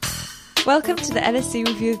Welcome to the LSE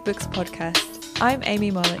Review of Books podcast. I'm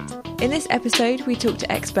Amy Mollett. In this episode, we talk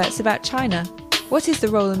to experts about China. What is the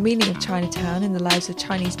role and meaning of Chinatown in the lives of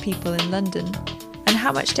Chinese people in London? And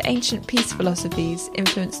how much do ancient peace philosophies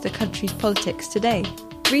influence the country's politics today?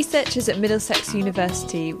 Researchers at Middlesex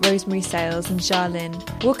University, Rosemary Sales and Jia Lin,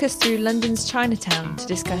 walk us through London's Chinatown to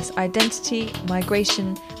discuss identity,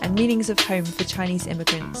 migration and meanings of home for Chinese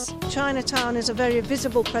immigrants. Chinatown is a very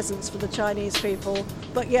visible presence for the Chinese people,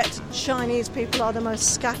 but yet Chinese people are the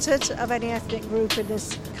most scattered of any ethnic group in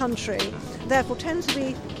this country, therefore tend to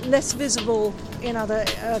be less visible in other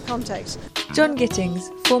contexts. John Gittings,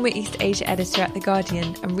 former East Asia editor at The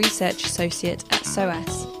Guardian and research associate at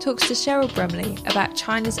SOAS, talks to Cheryl Brumley about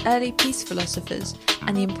China's early peace philosophers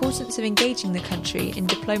and the importance of engaging the country in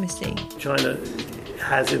diplomacy. China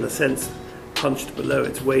has, in a sense, punched below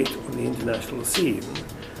its weight on the international scene,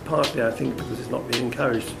 partly, I think, because it's not being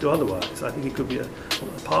encouraged to do otherwise. I think it could be a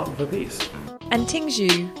partner for peace. And Ting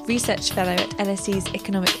Zhu, research fellow at LSE's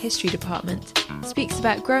Economic History Department, speaks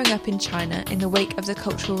about growing up in China in the wake of the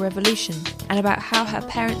Cultural Revolution and about how her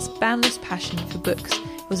parents' boundless passion for books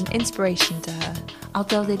was an inspiration to her.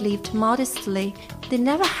 Although they lived modestly, they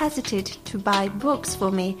never hesitated to buy books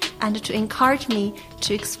for me and to encourage me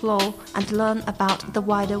to explore and learn about the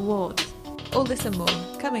wider world. All this and more,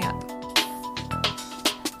 coming up.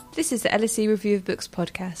 This is the LSE Review of Books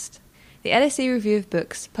podcast. The LSE Review of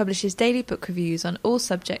Books publishes daily book reviews on all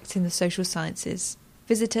subjects in the social sciences.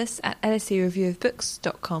 Visit us at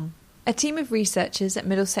lsereviewofbooks.com. A team of researchers at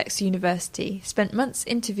Middlesex University spent months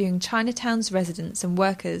interviewing Chinatown's residents and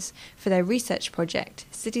workers for their research project,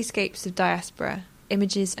 Cityscapes of Diaspora,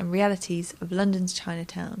 Images and Realities of London's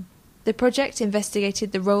Chinatown. The project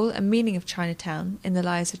investigated the role and meaning of Chinatown in the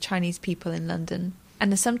lives of Chinese people in London,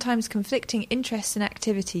 and the sometimes conflicting interests and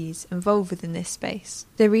activities involved within this space.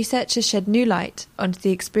 The researchers shed new light onto the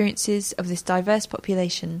experiences of this diverse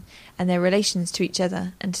population and their relations to each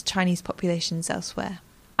other and to Chinese populations elsewhere.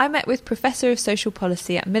 I met with Professor of Social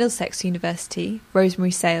Policy at Middlesex University, Rosemary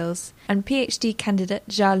Sales, and PhD candidate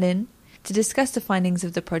Jia Lin to discuss the findings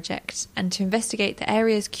of the project and to investigate the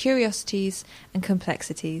area's curiosities and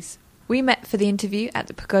complexities. We met for the interview at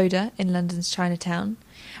the Pagoda in London's Chinatown,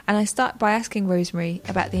 and I start by asking Rosemary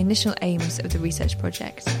about the initial aims of the research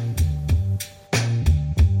project.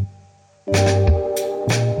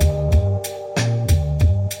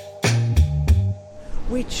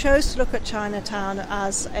 We chose to look at Chinatown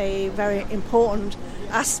as a very important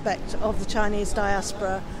aspect of the Chinese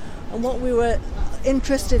diaspora, and what we were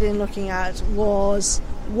interested in looking at was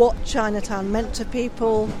what Chinatown meant to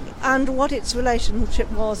people and what its relationship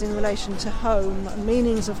was in relation to home,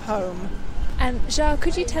 meanings of home. And Jia,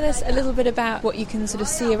 could you tell us a little bit about what you can sort of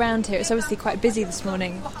see around here? It's obviously quite busy this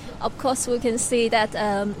morning. Of course, we can see that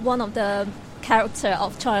one of the character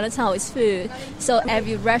of Chinatown is food. So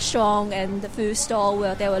every restaurant and the food store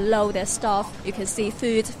where they will load their stuff, you can see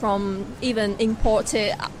food from even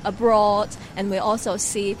imported abroad, and we also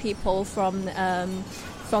see people from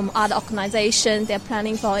other organizations. They're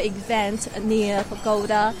planning for an event near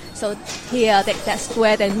Pagoda, so here that's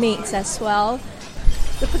where they meet as well.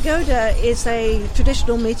 The Pagoda is a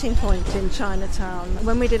traditional meeting point in Chinatown.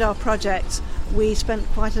 When we did our project, we spent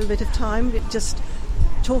quite a bit of time just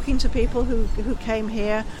talking to people who came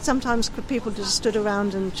here. Sometimes people just stood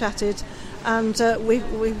around and chatted, and we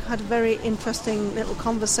had very interesting little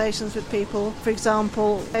conversations with people. For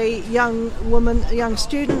example, a young woman, a young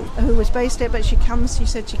student who was based here, but she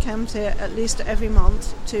said she comes here at least every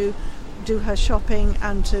month to do her shopping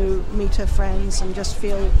and to meet her friends and just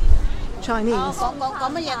feel Chinese.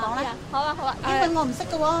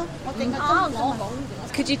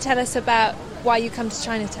 Could you tell us about why you come to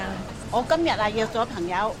Chinatown?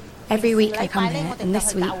 Every week I come here, and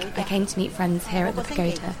this week I came to meet friends here at the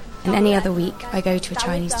Pagoda, and any other week I go to a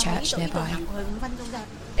Chinese church nearby.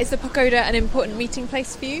 Is the Pagoda an important meeting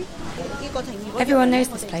place for you? Everyone knows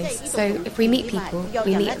this place, so if we meet people,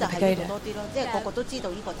 we meet at the Pagoda.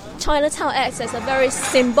 Chinatown acts as a very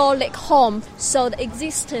symbolic home, so the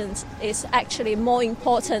existence is actually more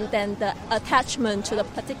important than the attachment to the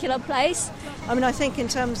particular place. I mean, I think in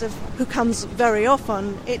terms of who comes very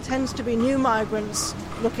often, it tends to be new migrants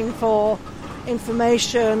looking for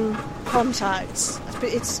information, contacts.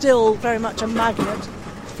 It's still very much a magnet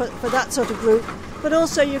for that sort of group. But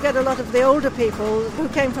also you get a lot of the older people who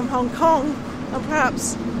came from Hong Kong and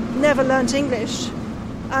perhaps never learnt English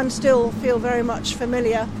and still feel very much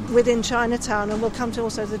familiar within Chinatown, and will come to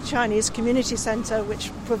also the Chinese Community Centre,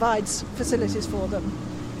 which provides facilities for them.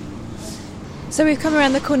 So we've come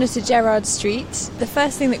around the corner to Gerrard Street. The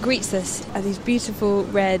first thing that greets us are these beautiful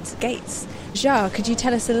red gates. Jia, could you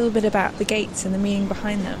tell us a little bit about the gates and the meaning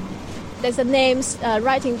behind them? There's a name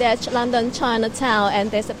writing there, London Chinatown,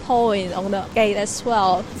 and there's a point on the gate as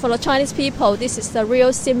well. For the Chinese people, this is the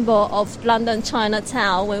real symbol of London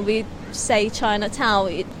Chinatown. When we say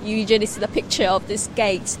Chinatown, it usually is the picture of this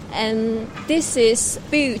gate. And this is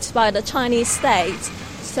built by the Chinese state.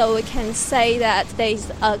 So we can say that there's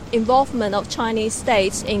an involvement of Chinese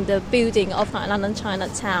state in the building of London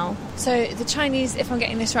Chinatown. So the Chinese, if I'm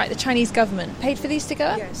getting this right, the Chinese government paid for these to go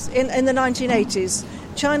up? Yes, in the 1980s.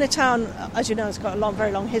 Chinatown, as you know, has got a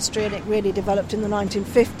very long history, and it really developed in the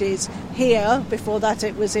 1950s here. Before that,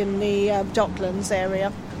 it was in the Docklands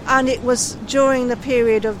area. And it was during the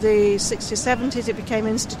period of the 60s, 70s, it became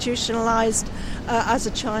institutionalised as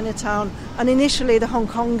a Chinatown. And initially, the Hong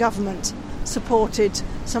Kong government supported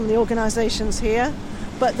some of the organisations here.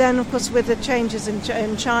 But then, of course, with the changes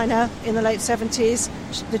in China in the late 70s,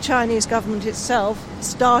 the Chinese government itself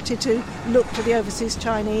started to look to the overseas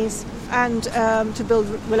Chinese and to build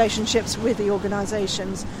relationships with the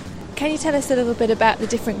organisations. Can you tell us a little bit about the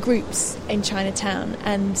different groups in Chinatown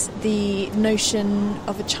and the notion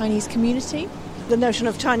of a Chinese community? The notion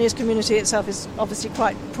of Chinese community itself is obviously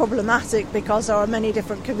quite problematic because there are many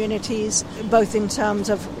different communities, both in terms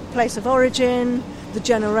of place of origin, the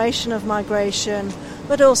generation of migration,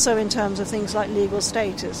 but also in terms of things like legal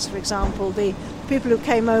status. For example, the people who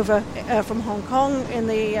came over from Hong Kong in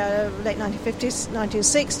the late 1950s,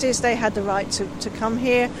 1960s, they had the right to come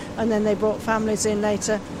here, and then they brought families in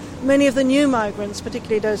later. Many of the new migrants,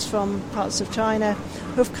 particularly those from parts of China,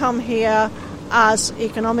 who've come here as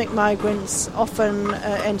economic migrants, often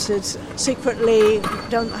entered secretly,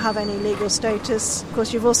 don't have any legal status. Of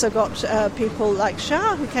course, you've also got people like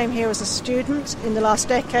Shah, who came here as a student in the last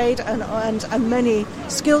decade, and many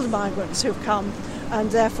skilled migrants who've come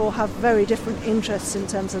and therefore have very different interests in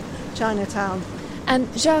terms of Chinatown. And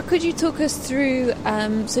Jia, could you talk us through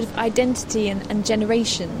sort of identity and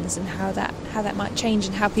generations and how that might change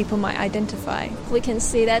and how people might identify? We can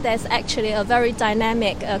see that there's actually a very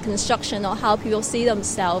dynamic construction of how people see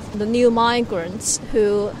themselves. The new migrants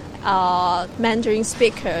who are Mandarin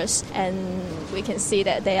speakers, and we can see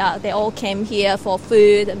that they all came here for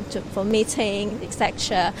food and for meeting,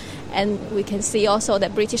 etc. And we can see also the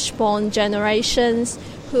British-born generations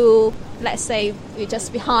who, let's say,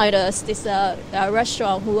 just behind us, this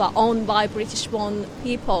restaurant who are owned by British-born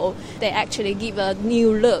people. They actually give a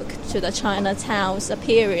new look to the Chinatown's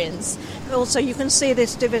appearance. Also, you can see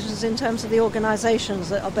these divisions in terms of the organisations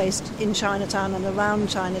that are based in Chinatown and around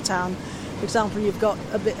Chinatown. For example, you've got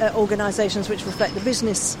organisations which reflect the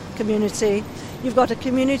business community. You've got a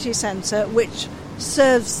community centre which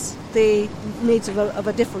serves the needs of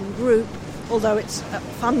a different group, although it's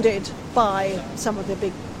funded by some of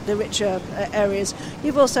the richer areas.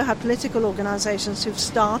 You've also had political organisations who've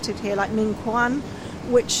started here, like Ming Quan,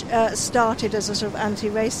 which started as a sort of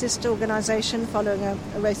anti-racist organisation following a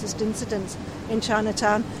racist incident in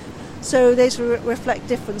Chinatown. So these reflect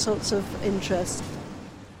different sorts of interests.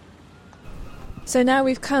 So now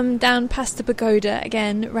we've come down past the pagoda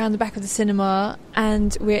again, round the back of the cinema,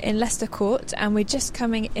 and we're in Leicester Court, and we're just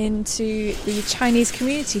coming into the Chinese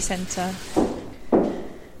Community Centre.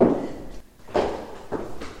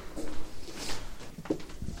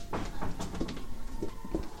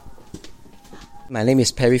 My name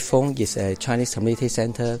is Perry Fong. It's a Chinese Community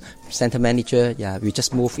Center manager. Yeah, we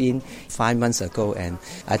just moved in 5 months ago, and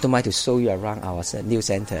I don't mind to show you around our new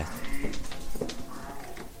center.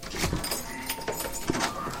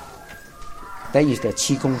 That is the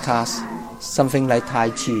Qigong class, something like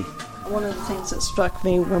Tai Chi. One of the things that struck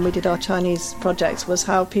me when we did our Chinese projects was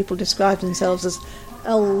how people describe themselves as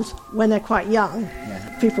old when they're quite young.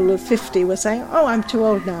 Yeah. People of 50 were saying, "Oh, I'm too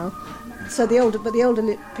old now." So the older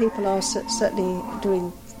people are certainly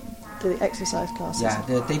doing the exercise classes. Yeah,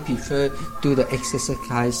 they prefer do the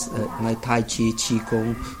exercise like Tai Chi,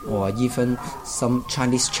 Qigong, or even some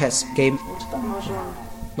Chinese chess game. What about Mahjong?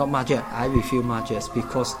 Not Mahjong. I refuse Mahjong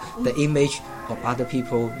because the image of other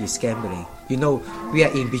people is gambling. You know, we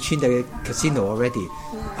are in between the casino already.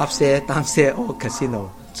 Yeah. Upstairs, downstairs, all casino.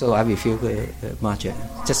 So I refuse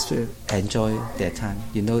Mahjong. Just to enjoy their time.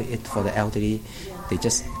 You know, it for the elderly. They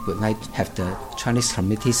just would like to have the Chinese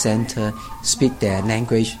Community Center speak their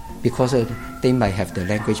language because they might have the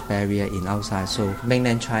language barrier in outside. So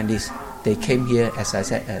mainland Chinese, they came here, as I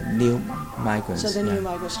said, new migrants. So the new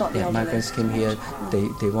migrants, not the elderly. Migrants came here.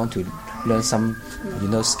 They want to learn some,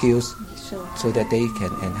 skills, sure, so that they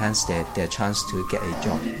can enhance their chance to get a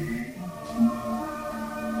job.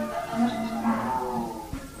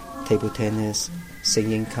 Table tennis,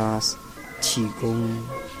 singing class, Qigong,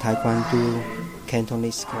 Taekwondo,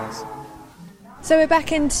 Cantonese class. So we're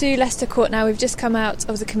back into Leicester Court now. We've just come out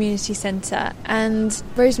of the community centre, and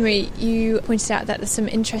Rosemary, you pointed out that there's some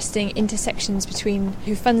interesting intersections between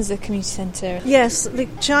who funds the community centre. Yes, the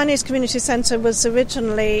Chinese Community Centre was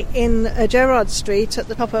originally in Gerrard Street at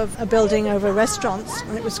the top of a building over restaurants,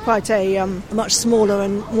 and it was quite a much smaller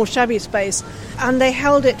and more shabby space. And they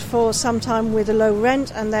held it for some time with a low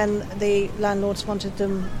rent, and then the landlords wanted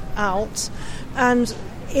them out. And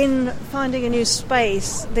in finding a new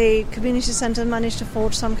space, the community centre managed to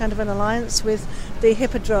forge some kind of an alliance with the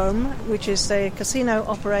Hippodrome, which is the casino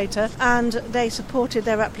operator, and they supported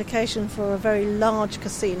their application for a very large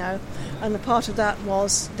casino. And the part of that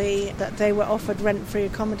was that they were offered rent-free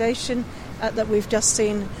accommodation that we've just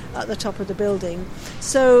seen at the top of the building.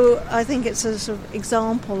 So I think it's a sort of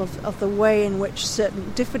example of the way in which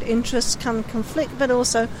certain different interests can conflict but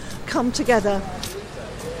also come together.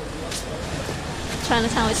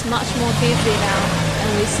 Chinatown is much more busy now,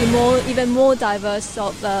 and we see even more diverse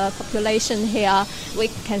of the population here. We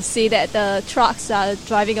can see that the trucks are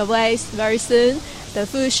driving away very soon. The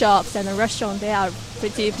food shops and the restaurants, they are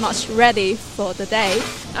pretty much ready for the day.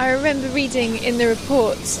 I remember reading in the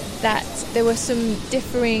report that there were some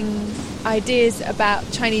differing ideas about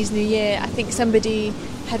Chinese New Year. I think somebody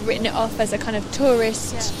had written it off as a kind of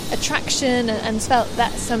tourist attraction and felt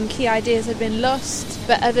that some key ideas had been lost,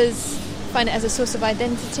 but others find it as a source of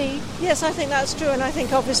identity. Yes, I think that's true, and I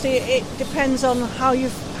think obviously it depends on how you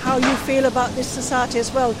feel about this society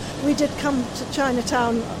as well. We did come to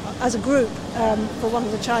Chinatown as a group for one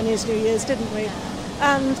of the Chinese New Years, didn't we?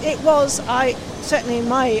 And it was, certainly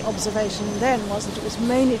my observation then was that it was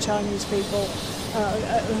mainly Chinese people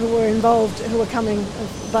who were involved, who were coming,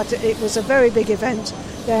 but it was a very big event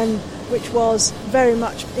then, which was very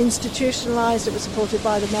much institutionalised. It was supported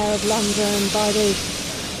by the Mayor of London, by the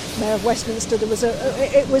Mayor of Westminster.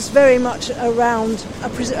 It was very much around a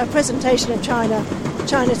presentation of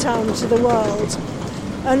Chinatown to the world.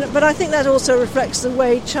 But I think that also reflects the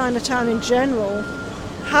way Chinatown in general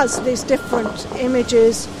has these different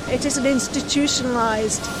images. It is an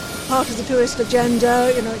institutionalised part of the tourist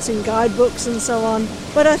agenda, it's in guidebooks and so on.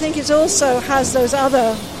 But I think it also has those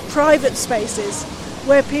other private spaces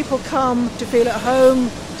where people come to feel at home,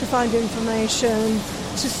 to find information,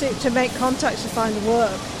 to make contact, to find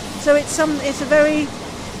work. So it's a very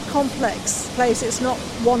complex place. It's not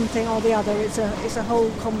one thing or the other. It's a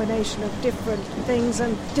whole combination of different things,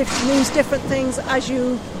 and means different things as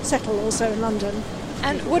you settle also in London.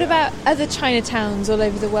 And what about other Chinatowns all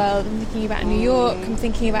over the world? I'm thinking about New York, I'm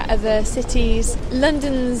thinking about other cities.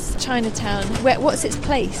 London's Chinatown, what's its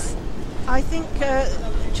place? I think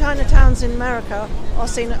Chinatowns in America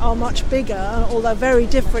are much bigger, although very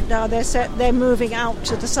different now. They're moving out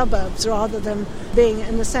to the suburbs rather than being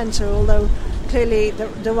in the centre, although clearly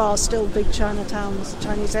there are still big Chinatowns,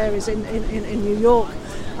 Chinese areas in New York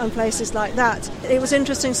and places like that. It was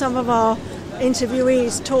interesting, some of our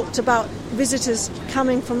interviewees talked about visitors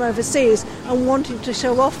coming from overseas and wanting to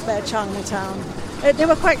show off their Chinatown. They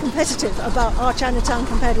were quite competitive about our Chinatown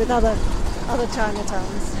compared with other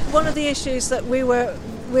Chinatowns. One of the issues that we were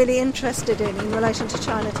really interested in relation to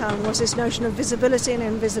Chinatown was this notion of visibility and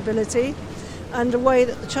invisibility, and the way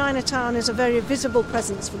that the Chinatown is a very visible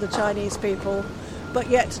presence for the Chinese people, but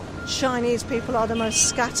yet Chinese people are the most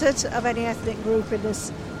scattered of any ethnic group in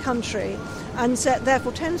this country, and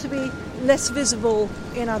therefore tend to be less visible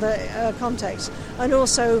in other contexts, and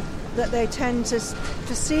also that they tend to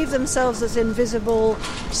perceive themselves as invisible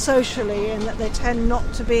socially, and that they tend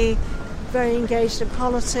not to be very engaged in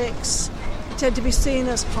politics, tend to be seen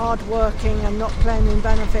as hard-working and not claiming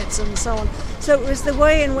benefits and so on. So it was the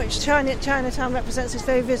way in which Chinatown represents this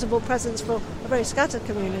very visible presence for a very scattered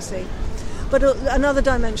community. But another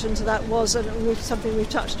dimension to that was, and something we've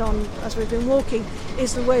touched on as we've been walking,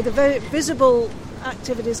 is the way the very visible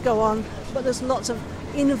activities go on, but there's lots of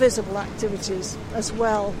invisible activities as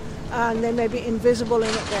well. And they may be invisible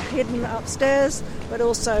in that they're hidden upstairs, but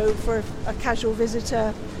also for a casual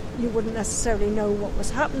visitor, you wouldn't necessarily know what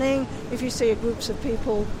was happening. If you see groups of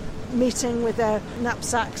people meeting with their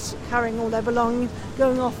knapsacks, carrying all their belongings,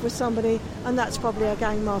 going off with somebody, and that's probably a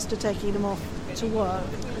gangmaster taking them off to work.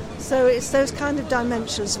 So it's those kind of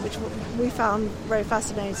dimensions which we found very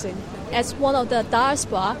fascinating. As one of the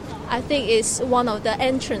diaspora, I think it's one of the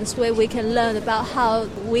entrance where we can learn about how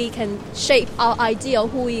we can shape our idea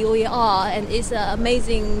of who we are, and it's an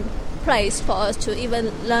amazing place for us to even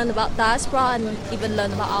learn about diaspora and even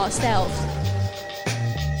learn about ourselves.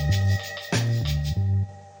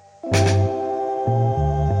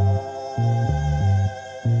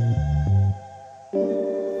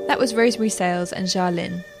 That was Rosemary Sales and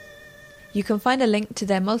Xiaolin. You can find a link to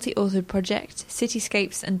their multi-authored project,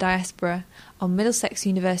 Cityscapes and Diaspora, on Middlesex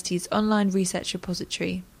University's online research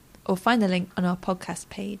repository, or find the link on our podcast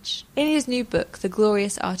page. In his new book, The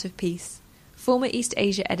Glorious Art of Peace, former East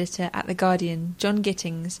Asia editor at The Guardian, John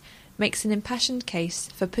Gittings, makes an impassioned case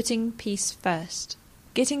for putting peace first.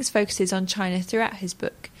 Gittings focuses on China throughout his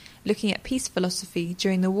book, looking at peace philosophy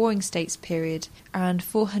during the Warring States period around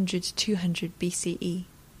 400 to 200 BCE.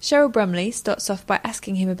 Cheryl Brumley starts off by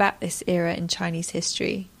asking him about this era in Chinese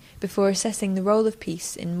history, before assessing the role of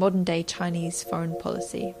peace in modern-day Chinese foreign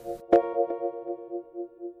policy.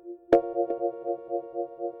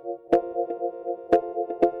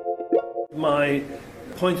 My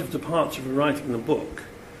point of departure for writing the book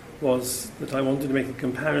was that I wanted to make a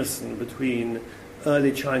comparison between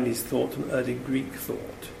early Chinese thought and early Greek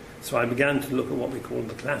thought. So I began to look at what we call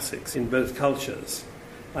the classics in both cultures.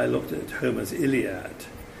 I looked at Homer's Iliad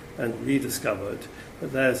and rediscovered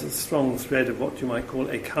that there's a strong thread of what you might call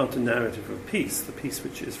a counter-narrative of peace, the peace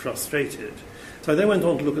which is frustrated. So I then went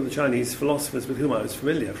on to look at the Chinese philosophers with whom I was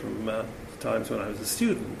familiar from times when I was a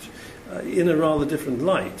student, in a rather different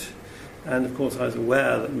light. And of course I was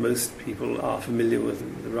aware that most people are familiar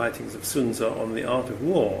with the writings of Sun Tzu on the art of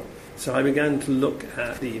war. So I began to look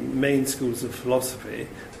at the main schools of philosophy,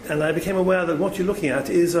 and I became aware that what you're looking at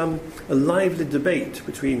is a lively debate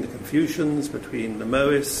between the Confucians, between the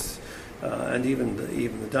Mohists, and even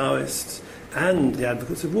the Taoists, and the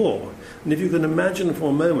advocates of war. And if you can imagine for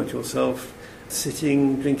a moment yourself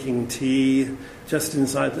sitting, drinking tea, just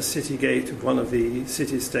inside the city gate of one of the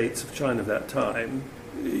city-states of China of that time,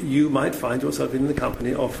 you might find yourself in the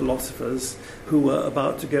company of philosophers who were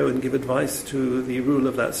about to go and give advice to the ruler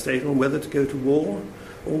of that state on whether to go to war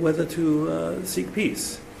or whether to seek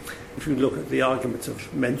peace. If you look at the arguments of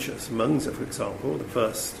Mencius, Mengzi, for example, the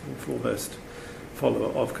first and foremost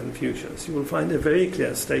follower of Confucius, you will find a very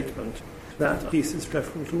clear statement that peace is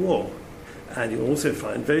preferable to war. And you'll also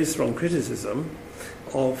find very strong criticism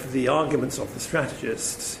of the arguments of the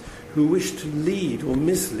strategists who wished to lead or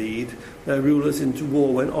mislead their rulers into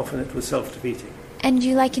war when often it was self-defeating. And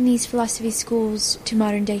you liken these philosophy schools to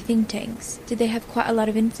modern-day think tanks. Did they have quite a lot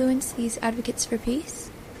of influence, these advocates for peace?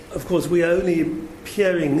 Of course, we are only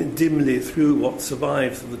peering dimly through what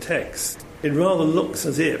survives of the text. It rather looks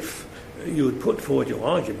as if you would put forward your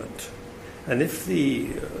argument, and if the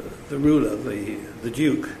ruler, the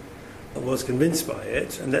duke, was convinced by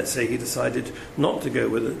it, and let's say he decided not to go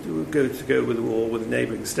with the war with a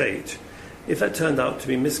neighbouring state, if that turned out to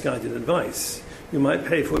be misguided advice, you might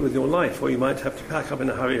pay for it with your life, or you might have to pack up in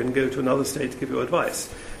a hurry and go to another state to give you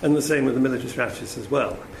advice. And the same with the military strategists as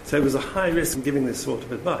well. So it was a high risk in giving this sort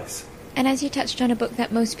of advice. And as you touched on, a book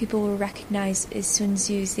that most people will recognise is Sun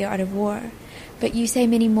Tzu's The Art of War. But you say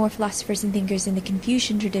many more philosophers and thinkers in the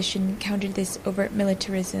Confucian tradition countered this overt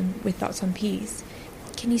militarism with thoughts on peace.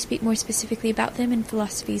 Can you speak more specifically about them in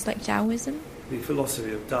philosophies like Taoism? The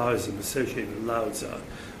philosophy of Taoism associated with Lao Tzu,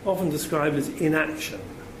 often described as inaction.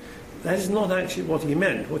 That is not actually what he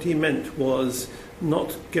meant. What he meant was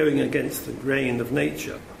not going against the grain of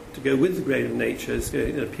nature. To go with the grain of nature is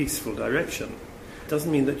going in a peaceful direction. It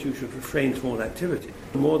doesn't mean that you should refrain from all activity.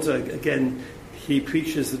 Lao Tzu, again, he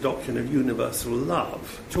preaches the doctrine of universal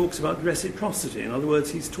love, talks about reciprocity. In other words,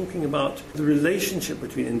 he's talking about the relationship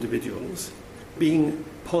between individuals being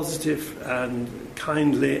positive and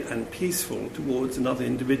kindly and peaceful towards another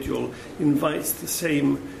individual invites the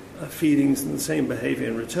same feelings and the same behaviour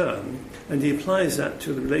in return. And he applies that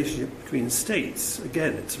to the relationship between states.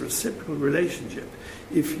 Again, it's a reciprocal relationship.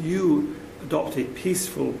 If you adopt a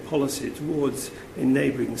peaceful policy towards a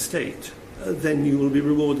neighbouring state, then you will be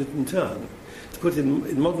rewarded in turn. To put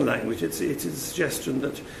in modern language, it is a suggestion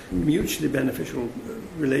that mutually beneficial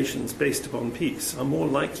relations based upon peace are more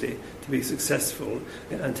likely to be successful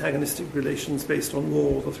than antagonistic relations based on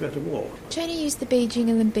war or the threat of war. China used the Beijing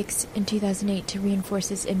Olympics in 2008 to reinforce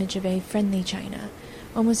its image of a friendly China,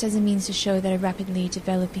 almost as a means to show that a rapidly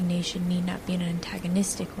developing nation need not be an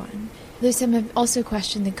antagonistic one. Though some have also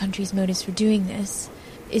questioned the country's motives for doing this,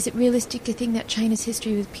 is it realistic to think that China's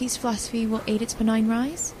history with peace philosophy will aid its benign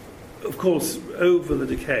rise? Of course, over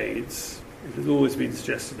the decades, it has always been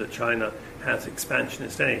suggested that China has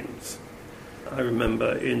expansionist aims. I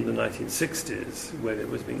remember in the 1960s when it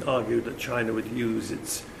was being argued that China would use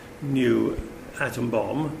its new atom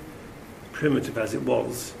bomb, primitive as it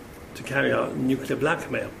was, to carry out nuclear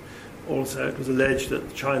blackmail. Also, it was alleged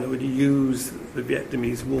that China would use the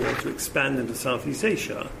Vietnamese war to expand into Southeast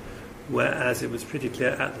Asia, whereas it was pretty clear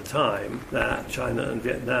at the time that China and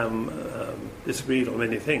Vietnam disagreed on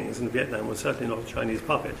many things, and Vietnam was certainly not a Chinese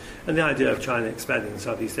puppet. And the idea of China expanding in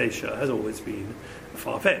Southeast Asia has always been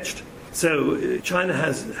far-fetched. So China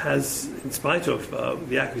has, in spite of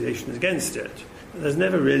the accusations against it, there's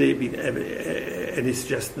never really been any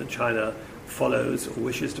suggestion that China follows or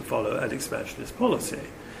wishes to follow an expansionist policy,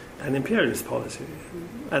 an imperialist policy.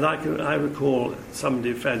 And I recall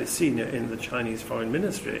somebody fairly senior in the Chinese foreign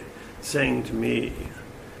ministry saying to me,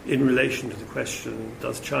 in relation to the question,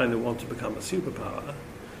 does China want to become a superpower?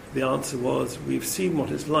 The answer was, we've seen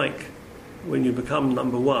what it's like when you become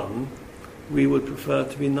number one. We would prefer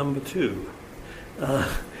to be number two.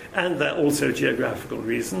 And there are also geographical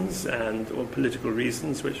reasons or political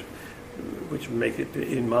reasons which make it,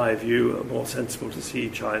 in my view, more sensible to see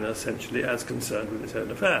China essentially as concerned with its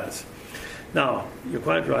own affairs. Now, you're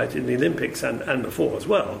quite right, in the Olympics and before as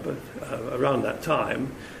well, but around that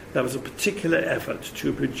time, there was a particular effort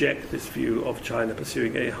to project this view of China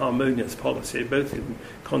pursuing a harmonious policy, both in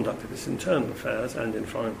conduct of its internal affairs and in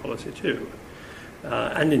foreign policy too.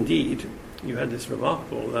 And indeed, you had this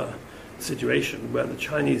remarkable situation where the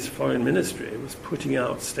Chinese foreign ministry was putting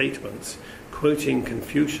out statements quoting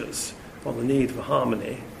Confucius on the need for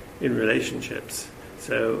harmony in relationships.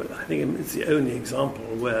 So I think it's the only example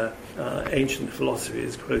where ancient philosophy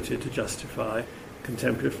is quoted to justify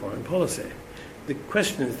contemporary foreign policy. The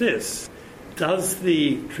question is this: does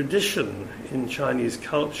the tradition in Chinese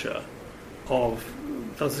culture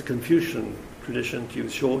does the Confucian tradition, to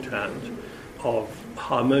use shorthand, of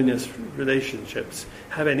harmonious relationships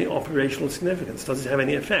have any operational significance? Does it have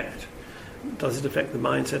any effect? Does it affect the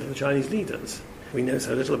mindset of the Chinese leaders? We know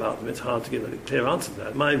so little about them, it's hard to give a clear answer to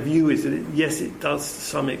that. My view is that, yes, it does to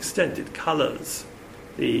some extent. It colours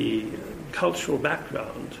the cultural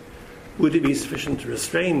background. Would it be sufficient to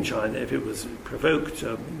restrain China if it was provoked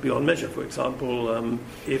beyond measure? For example,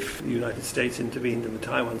 if the United States intervened in the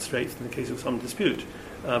Taiwan Straits in the case of some dispute?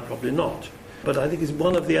 Probably not. But I think it's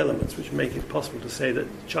one of the elements which make it possible to say that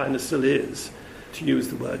China still is, to use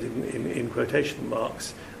the word in quotation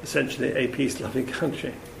marks, essentially a peace-loving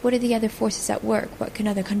country. What are the other forces at work? What can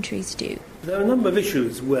other countries do? There are a number of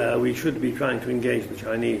issues where we should be trying to engage the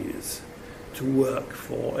Chinese to work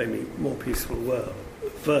for a more peaceful world.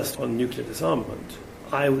 First, on nuclear disarmament,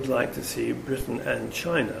 I would like to see Britain and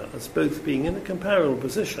China as both being in a comparable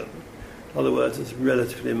position, in other words, as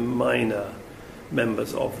relatively minor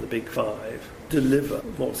members of the Big Five, deliver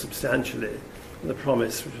more substantially the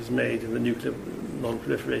promise which was made in the Nuclear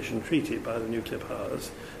Non-Proliferation Treaty by the nuclear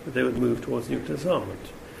powers that they would move towards nuclear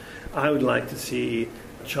disarmament. I would like to see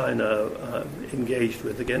China engaged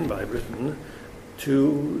with, again by Britain,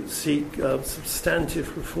 to seek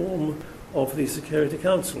substantive reform of the Security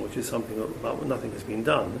Council, which is something about nothing has been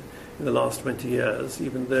done in the last 20 years,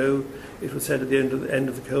 even though it was said at the end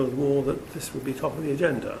of the Cold War that this would be top of the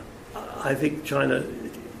agenda. I think China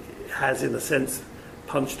has, in a sense,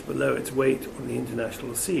 punched below its weight on the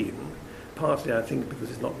international scene, partly, I think,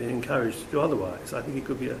 because it's not been encouraged to do otherwise. I think it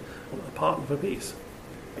could be a partner for peace.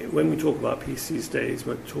 When we talk about peace these days,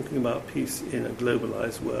 we're talking about peace in a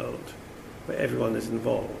globalized world where everyone is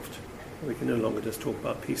involved. We can no longer just talk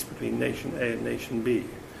about peace between nation A and nation B.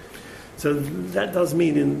 So that does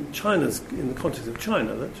mean in the context of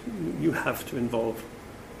China, that you have to involve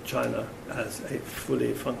China as a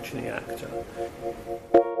fully functioning actor.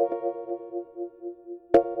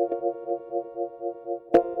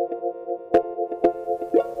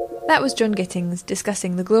 That was John Gittings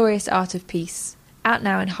discussing The Glorious Art of Peace, out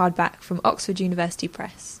now in hardback from Oxford University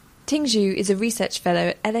Press. Ting Zhu is a research fellow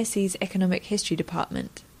at LSE's Economic History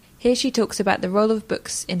Department. Here she talks about the role of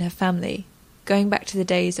books in her family, going back to the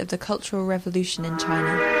days of the Cultural Revolution in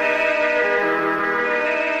China.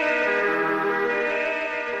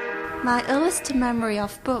 My earliest memory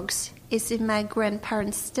of books is in my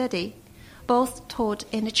grandparents' study. Both taught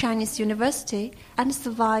in a Chinese university and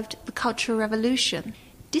survived the Cultural Revolution.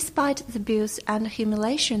 Despite the abuse and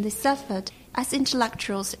humiliation they suffered as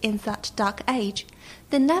intellectuals in that dark age,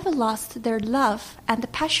 they never lost their love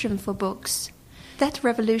and passion for books. That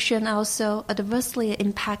revolution also adversely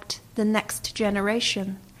impacted the next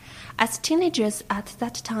generation. As teenagers at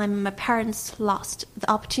that time, my parents lost the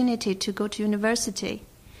opportunity to go to university.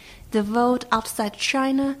 The world outside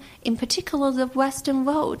China, in particular the Western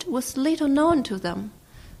world, was little known to them.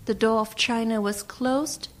 The door of China was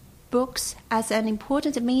closed. Books, as an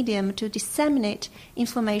important medium to disseminate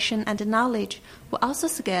information and knowledge, were also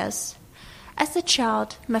scarce. As a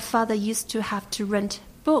child, my father used to have to rent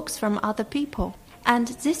books from other people, and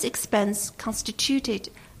this expense constituted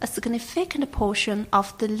a significant portion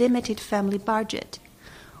of the limited family budget.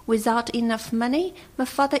 Without enough money, my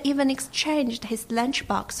father even exchanged his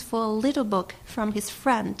lunchbox for a little book from his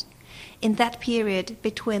friend. In that period,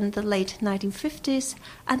 between the late 1950s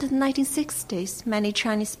and the 1960s, many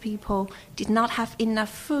Chinese people did not have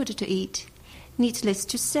enough food to eat. Needless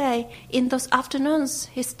to say, in those afternoons,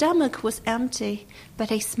 his stomach was empty, but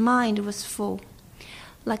his mind was full.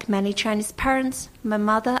 Like many Chinese parents, my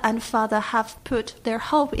mother and father have put their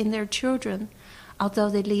hope in their children. Although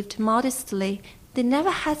they lived modestly, they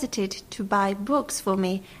never hesitated to buy books for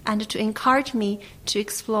me and to encourage me to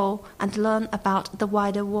explore and learn about the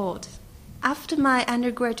wider world. After my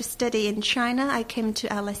undergraduate study in China, I came to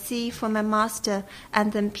LSE for my master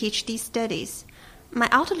and then PhD studies. My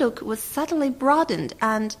outlook was suddenly broadened,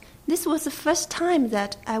 and this was the first time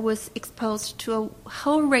that I was exposed to a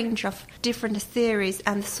whole range of different theories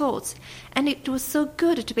and thoughts, and it was so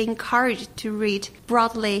good to be encouraged to read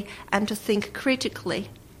broadly and to think critically.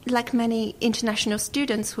 Like many international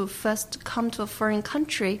students who first come to a foreign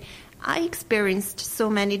country, I experienced so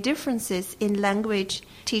many differences in language,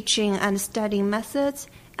 teaching and studying methods,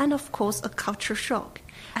 and of course a culture shock.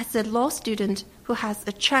 As a law student who has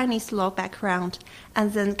a Chinese law background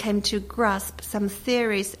and then came to grasp some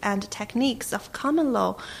theories and techniques of common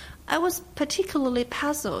law, I was particularly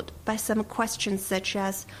puzzled by some questions such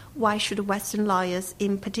as why should Western lawyers,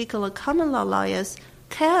 in particular common law lawyers,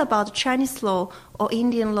 care about Chinese law or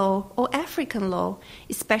Indian law or African law,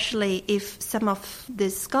 especially if some of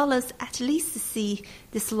these scholars at least see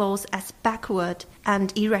these laws as backward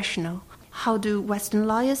and irrational. How do Western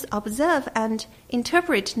lawyers observe and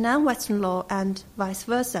interpret non-Western law and vice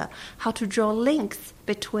versa? How to draw links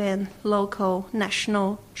between local,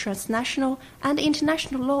 national, transnational, and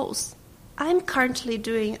international laws? I'm currently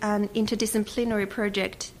doing an interdisciplinary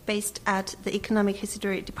project based at the Economic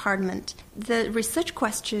History Department. The research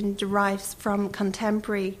question derives from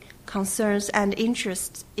contemporary concerns and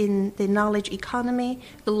interests in the knowledge economy,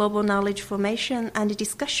 global knowledge formation, and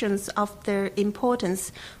discussions of their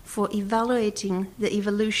importance for evaluating the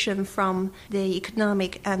evolution from the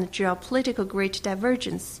economic and geopolitical great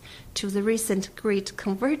divergence to the recent great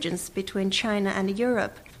convergence between China and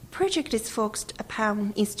Europe. Project is focused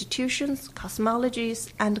upon institutions,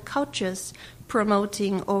 cosmologies, and cultures,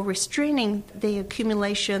 promoting or restraining the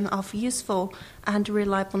accumulation of useful and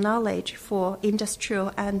reliable knowledge for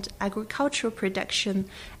industrial and agricultural production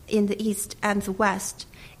in the East and the West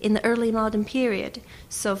in the early modern period,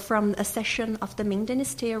 so from the accession of the Ming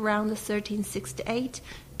Dynasty around 1368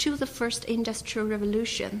 to the First Industrial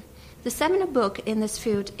Revolution. The seminal book in this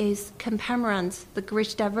field is Comparand's The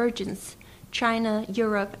Great Divergence, China,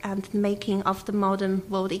 Europe, and the Making of the Modern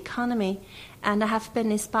World Economy, and I have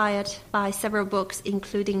been inspired by several books,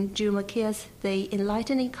 including Jules Macquier's The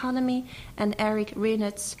Enlightened Economy and Eric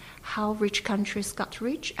Reinert's How Rich Countries Got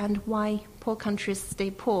Rich and Why Poor Countries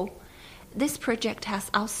Stay Poor. This project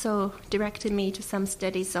has also directed me to some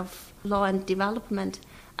studies of law and development.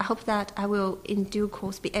 I hope that I will, in due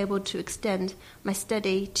course, be able to extend my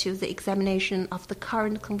study to the examination of the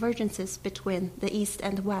current convergences between the East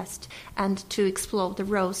and the West, and to explore the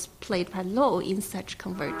roles played by law in such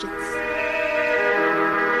convergence.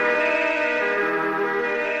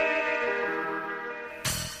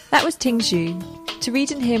 That was Ting Zhu. To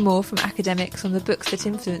read and hear more from academics on the books that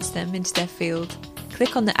influenced them into their field,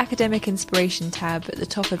 click on the Academic Inspiration tab at the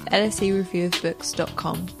top of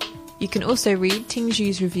LSEreviewofbooks.com. You can also read Ting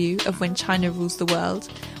Zhu's review of When China Rules the World,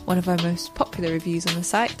 one of our most popular reviews on the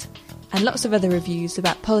site, and lots of other reviews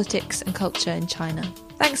about politics and culture in China.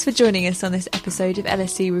 Thanks for joining us on this episode of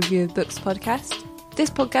LSE Review of Books podcast. This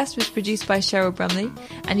podcast was produced by Cheryl Brumley,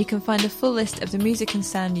 and you can find a full list of the music and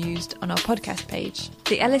sound used on our podcast page.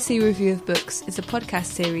 The LSE Review of Books is a podcast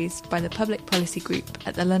series by the Public Policy Group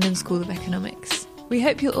at the London School of Economics. We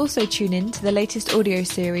hope you'll also tune in to the latest audio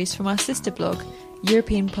series from our sister blog,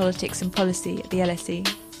 European Politics and Policy at the LSE.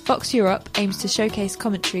 Vox Europe aims to showcase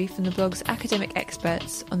commentary from the blog's academic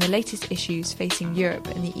experts on the latest issues facing Europe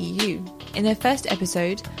and the EU. In their first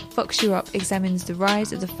episode, Vox Europe examines the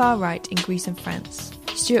rise of the far right in Greece and France.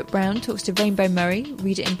 Stuart Brown talks to Rainbow Murray,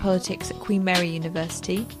 reader in politics at Queen Mary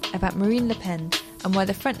University, about Marine Le Pen and why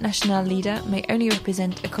the Front National leader may only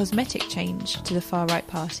represent a cosmetic change to the far-right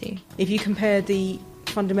party. If you compare the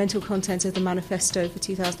fundamental content of the manifesto for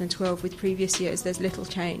 2012 with previous years, there's little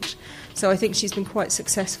change. So I think she's been quite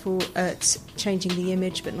successful at changing the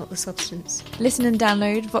image but not the substance. Listen and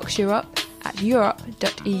download Vox Europe at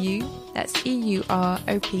europe.eu, that's EUROPP.eu.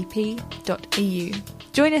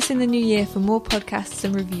 Join us in the new year for more podcasts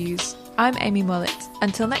and reviews. I'm Amy Mollett.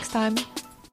 Until next time.